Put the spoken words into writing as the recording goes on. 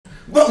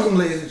Welcome,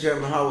 ladies and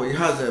gentlemen. How are you?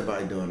 How's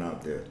everybody doing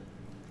out there?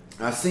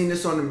 I seen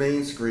this on the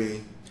main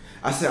screen.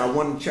 I said I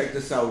want to check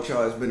this out with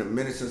y'all. It's been a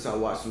minute since I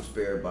watched some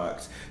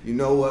Spiritbox. You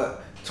know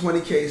what?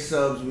 20K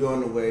subs, we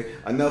on the way.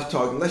 Enough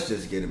talking. Let's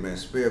just get it, man.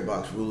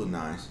 Spiritbox, rule of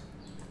nines.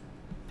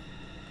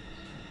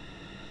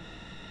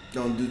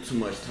 Don't do too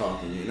much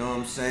talking. You know what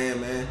I'm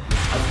saying, man?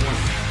 I just want.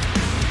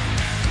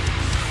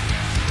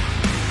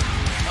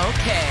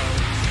 Okay.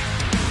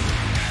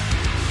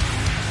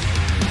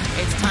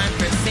 It's time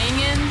for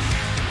singing,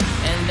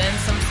 and then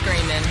some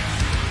screaming,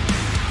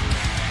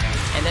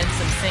 and then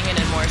some singing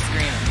and more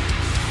screaming.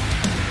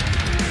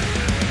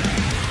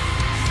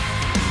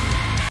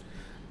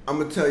 I'm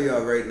gonna tell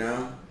y'all right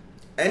now,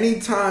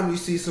 anytime you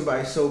see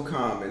somebody so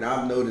calm, and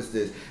I've noticed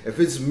this, if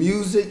it's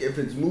music, if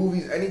it's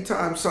movies,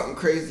 anytime something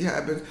crazy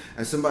happens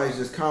and somebody's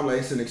just calm, like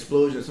it's an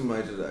explosion,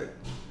 somebody's just like,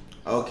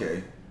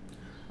 okay,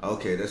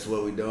 that's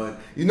what we doing.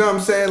 You know what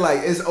I'm saying?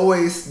 Like, it's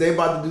always, they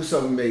about to do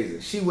something amazing.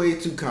 She way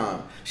too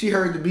calm. She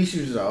heard the beat, she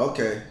was just like,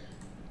 okay.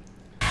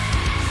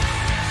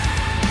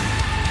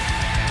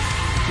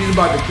 She's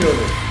about to kill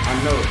this. I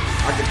know it.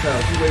 I can tell.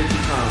 She way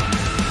too calm.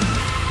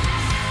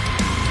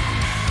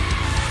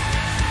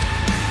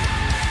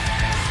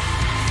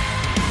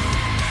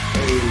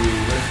 Hey,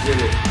 let's get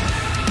it.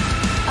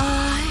 I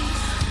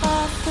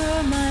offer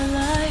my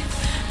life,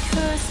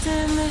 cursed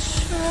in the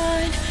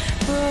shrine,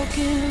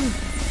 broken,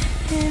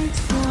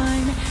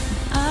 entwined.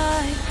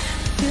 I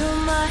feel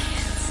my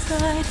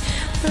inside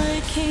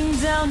breaking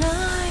down. I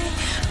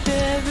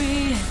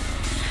bury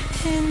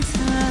it in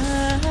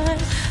time.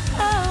 I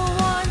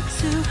want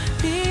to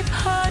be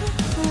part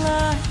of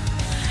life.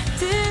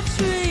 Did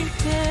dream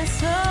there's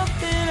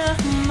something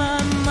on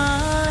my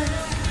mind?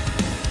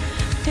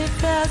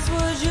 If that's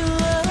what you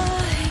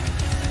like,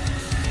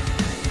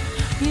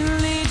 your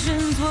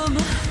legions will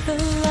blur the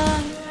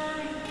light.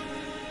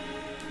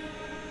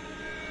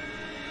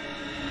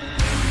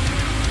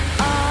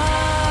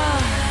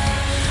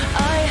 I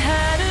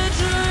had a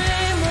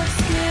dream of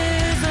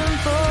schism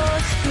for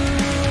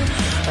school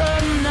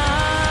of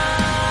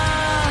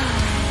night,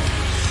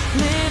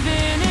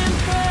 living in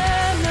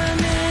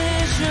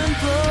premonition,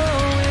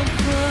 flowing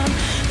from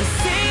the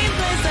same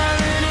place I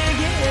really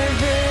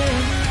give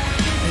in.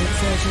 It's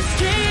such a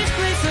strange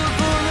place, so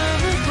full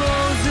of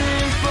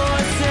opposing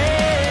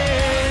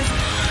forces.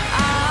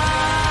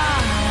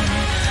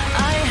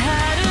 I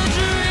had a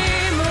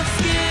dream of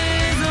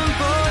schism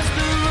forced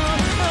the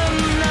rule of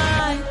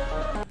night.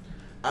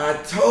 I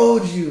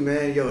told you,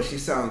 man. Yo, she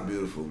sounds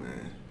beautiful,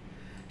 man.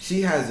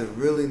 She has a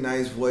really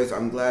nice voice.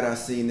 I'm glad I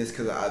seen this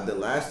because the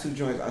last two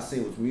joints I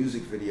seen was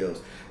music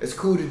videos. It's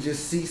cool to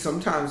just see.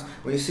 Sometimes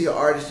when you see an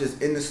artist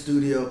just in the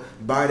studio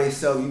by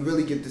themselves, you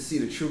really get to see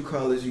the true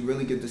colors. You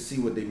really get to see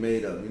what they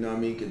made of. You know what I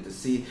mean? You get to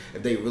see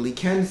if they really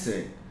can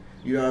sing.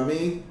 You know what I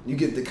mean? You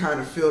get to kind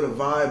of feel the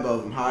vibe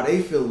of them, how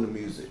they feel in the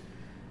music.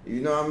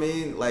 You know what I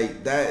mean?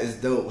 Like, that is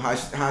dope.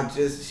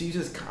 She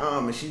just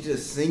calm and she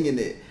just singing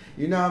it.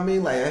 You know what I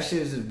mean? Like, that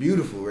shit is just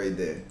beautiful right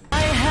there.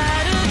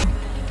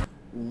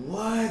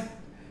 What?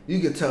 You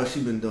can tell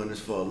she been doing this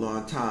for a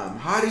long time.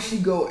 How did she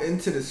go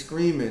into the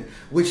screaming,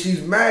 which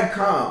she's mad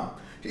calm,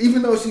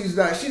 even though she's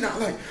not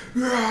like,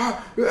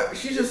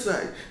 she's just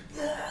like,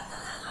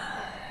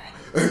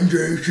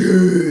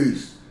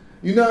 NJCHEESE.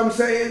 You know what I'm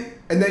saying?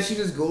 And then she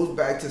just goes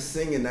back to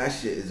singing. That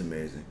shit is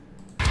amazing.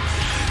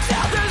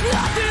 Now there's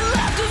nothing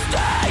left to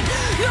stay.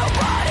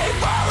 Nobody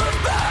follows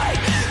me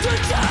to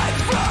take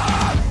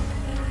from.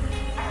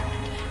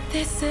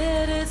 They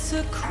said it's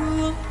a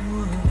cruel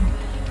world.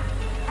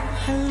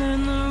 I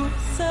learned the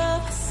rules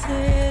of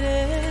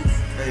cities.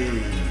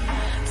 Hey.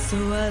 So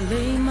I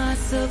lay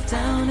myself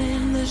down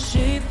in the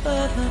shape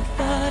of a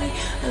body.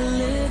 I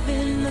live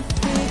in the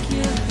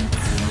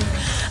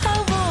figurative.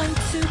 I want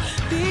to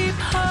be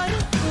part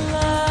of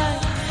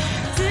life.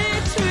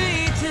 Did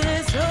treat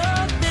is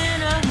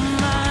open up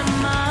my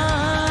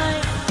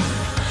mind.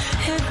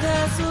 If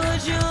that's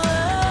what you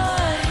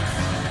like,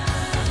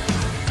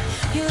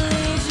 your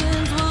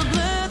legions will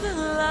blur the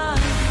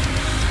light.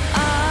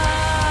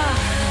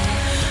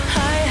 I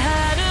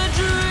had a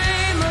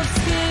dream of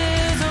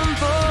schism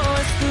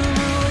forced the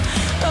rule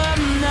of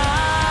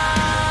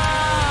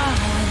night,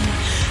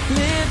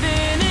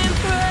 living in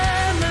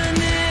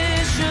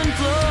premonition,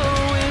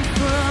 flowing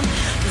from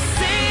the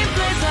same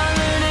place I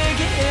learned to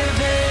give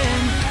in.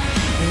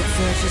 It's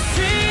such a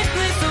strange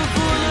place, so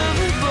full of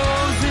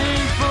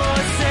opposing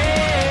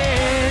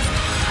forces.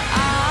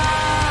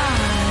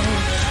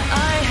 I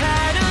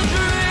had a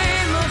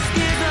dream of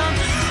schism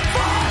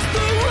forced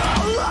the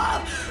rule of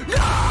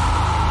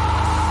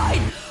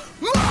night.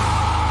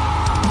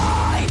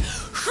 My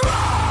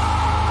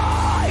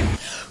crime,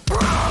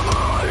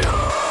 premonition,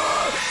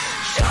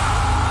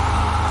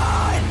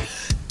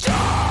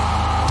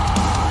 die.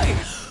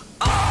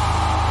 I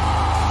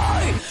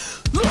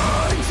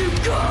learned to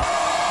go.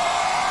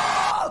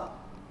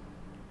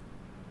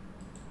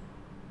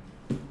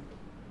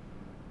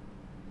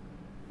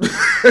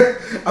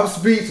 I'm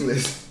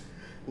speechless.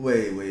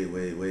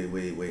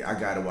 Wait. I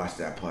gotta watch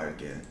that part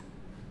again.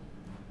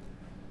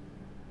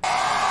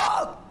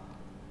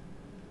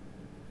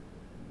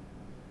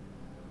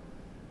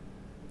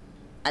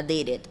 I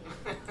did it.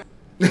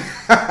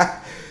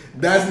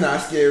 That's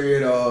not scary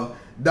at all.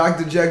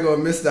 Dr. Jekyll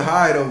and Mr.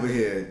 Hyde over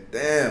here.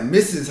 Damn,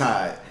 Mrs.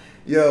 Hyde.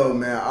 Yo,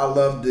 man, I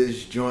love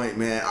this joint,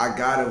 man. I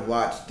gotta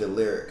watch the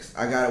lyrics.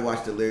 I gotta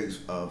watch the lyrics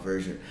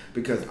version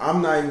because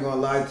I'm not even gonna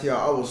lie to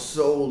y'all. I was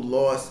so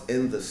lost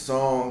in the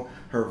song,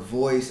 her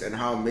voice, and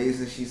how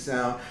amazing she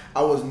sound.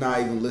 I was not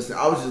even listening.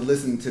 I was just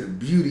listening to the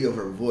beauty of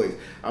her voice.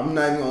 I'm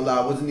not even gonna lie.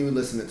 I wasn't even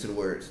listening to the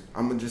words.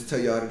 I'm gonna just tell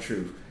y'all the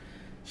truth.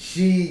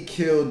 She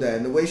killed that,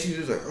 and the way she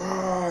just like,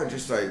 oh,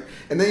 just like,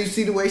 and then you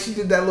see the way she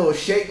did that little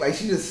shake, like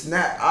she just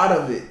snapped out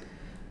of it,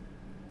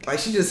 like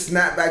she just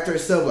snapped back to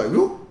herself, like,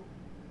 whoop.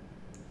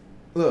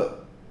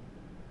 Look,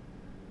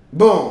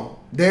 boom,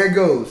 there it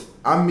goes.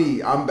 I'm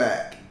me, I'm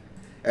back.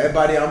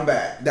 Everybody, I'm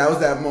back. That was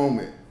that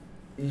moment.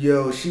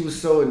 Yo, she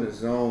was so in the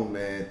zone,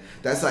 man.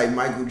 That's like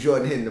Michael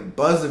Jordan hitting the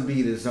buzzer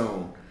beater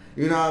zone.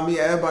 You know what I mean?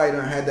 Everybody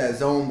done had that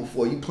zone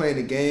before. You playing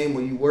the game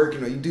or you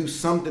working or you do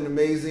something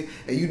amazing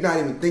and you're not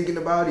even thinking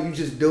about it. You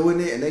just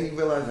doing it and then you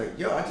realize like,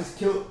 yo, I just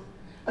killed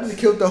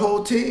the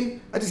whole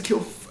team. I just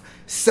killed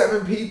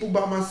 7 people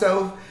by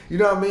myself. You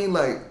know what I mean?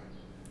 Like,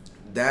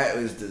 that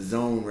is the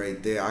zone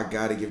right there. I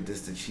gotta give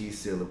this the cheese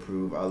seal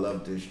approved. I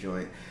love this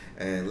joint.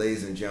 And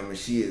ladies and gentlemen,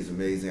 she is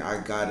amazing.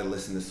 I gotta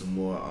listen to some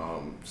more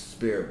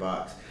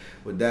Spiritbox.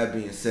 With that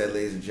being said,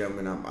 ladies and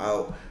gentlemen, I'm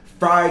out.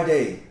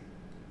 Friday,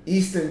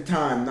 Eastern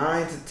time,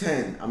 9 to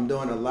 10. I'm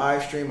doing a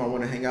live stream. I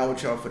want to hang out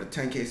with y'all for the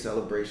 10K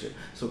celebration.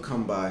 So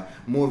come by.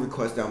 More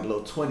requests down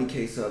below.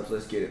 20K subs.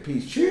 Let's get it.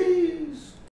 Peace. Cheese.